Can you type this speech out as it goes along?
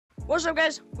What's up,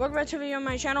 guys? Welcome back to a video on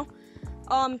my channel.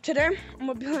 Today I'm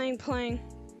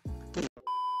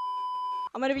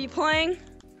gonna be playing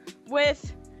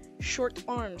with short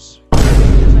arms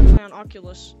because I play on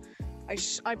Oculus.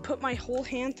 I put my whole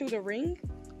hand through the ring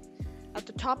at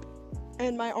the top,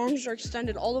 and my arms are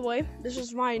extended all the way. This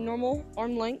is my normal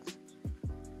arm length,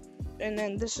 and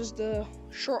then this is the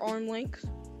short arm length.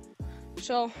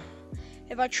 So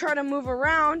if I try to move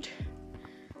around,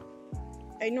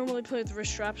 I normally play with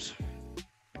wrist straps.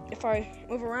 If I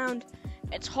move around,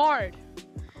 it's hard.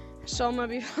 So I'm gonna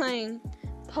be playing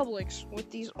Publix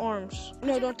with these arms.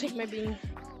 No, don't take my bean.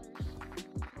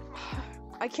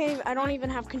 I don't even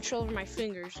have control over my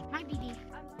fingers. My BD.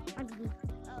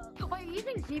 Wait, are you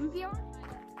using Zoom VR?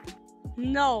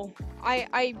 No,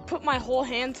 I put my whole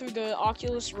hand through the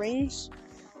Oculus rings,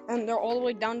 and they're all the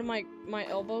way down to my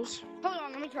elbows. Hold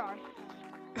on, let me try.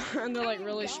 And they're like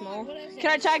really small. Can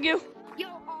I tag you? Yo,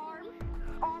 arm.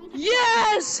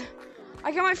 Yes!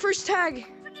 I got my first tag.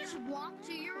 Just walk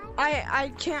to your room.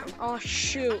 I can't. Oh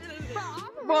shoot.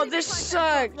 Bro, This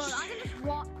sucks. Bro, I can just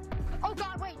walk. Oh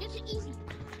god, wait, this is easy.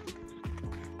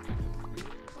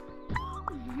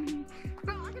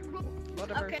 Bro, I can roll.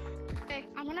 Whatever. Okay,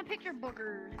 I'm gonna pick your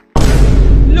boogers.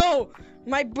 No,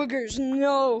 my boogers.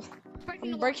 No,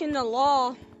 I'm breaking the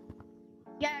law.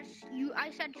 Yes,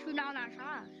 I said shoot down that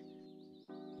shot.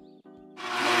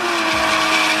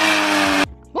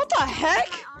 What the heck?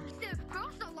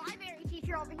 Bro's the library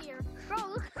teacher over here. Bro,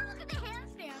 look at the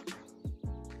handstand.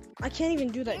 I can't even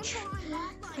do that.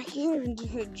 I can't even do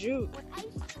the juke.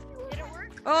 Did it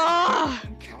work? Ah!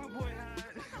 Cowboy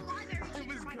hat.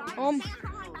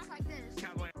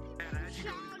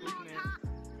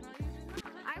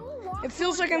 It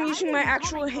feels like I'm using my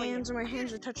actual hands, and my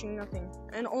hands are touching nothing,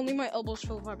 and only my elbows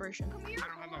feel vibration. I don't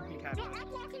have no pink hat. No,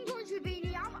 I'm walking towards you,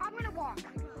 baby. I'm gonna walk.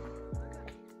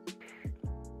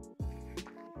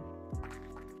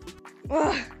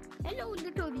 Ugh. Hello,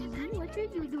 little baby. What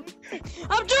should you do?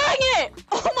 I'm doing it!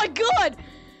 Oh my god!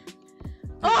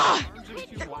 Ah! Arms are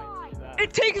too wide for that.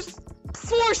 It takes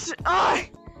force! Ah!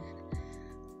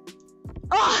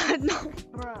 Ah! No!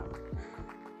 Bro.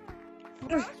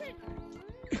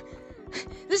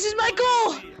 This is my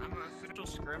goal! I'm an official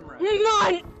scrim rep. Come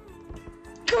on!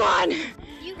 Come on!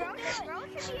 You bro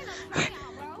should be in a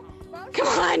tryout, bro. Come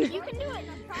on! You can do it in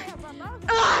a tryout, bro.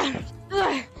 Ah!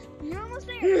 Ah! You're almost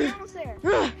there. You're almost there.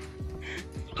 Ah!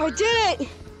 I did it!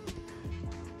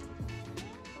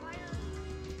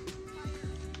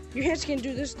 Your hands can't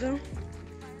do this though.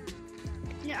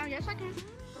 Yeah, I guess I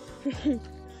can.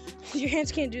 Your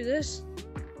hands can't do this.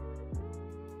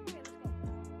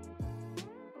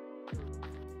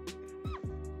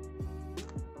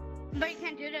 But you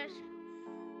can't do this.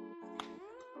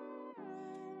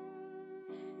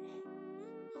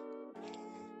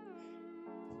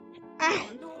 Ah!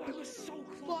 No, I was so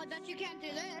close. Well, I bet you can't do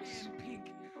this. And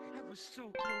pink. I was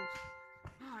so close.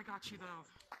 Oh, I got you though.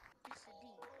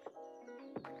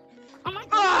 Oh my god,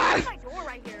 Ah! there's my door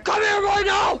right here. Come here right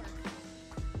now!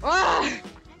 Ah!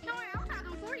 No, I'll tag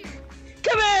him for you.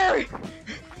 Come here!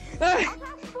 Ah! I'll tag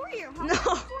him for you. I'll No. tag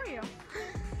him for you.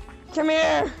 Come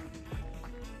here!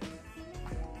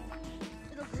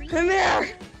 Little green. Come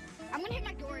here! I'm gonna hit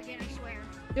my door again, I swear.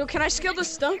 Yo, can I scale the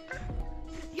stump?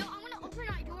 Yo, I'm gonna open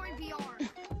my door in VR.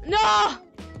 No!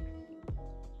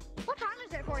 What time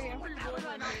is it for you?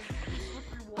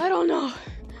 I don't know.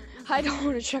 I don't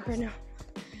want to check right now.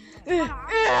 Go back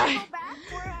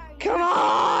where I- Come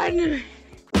on!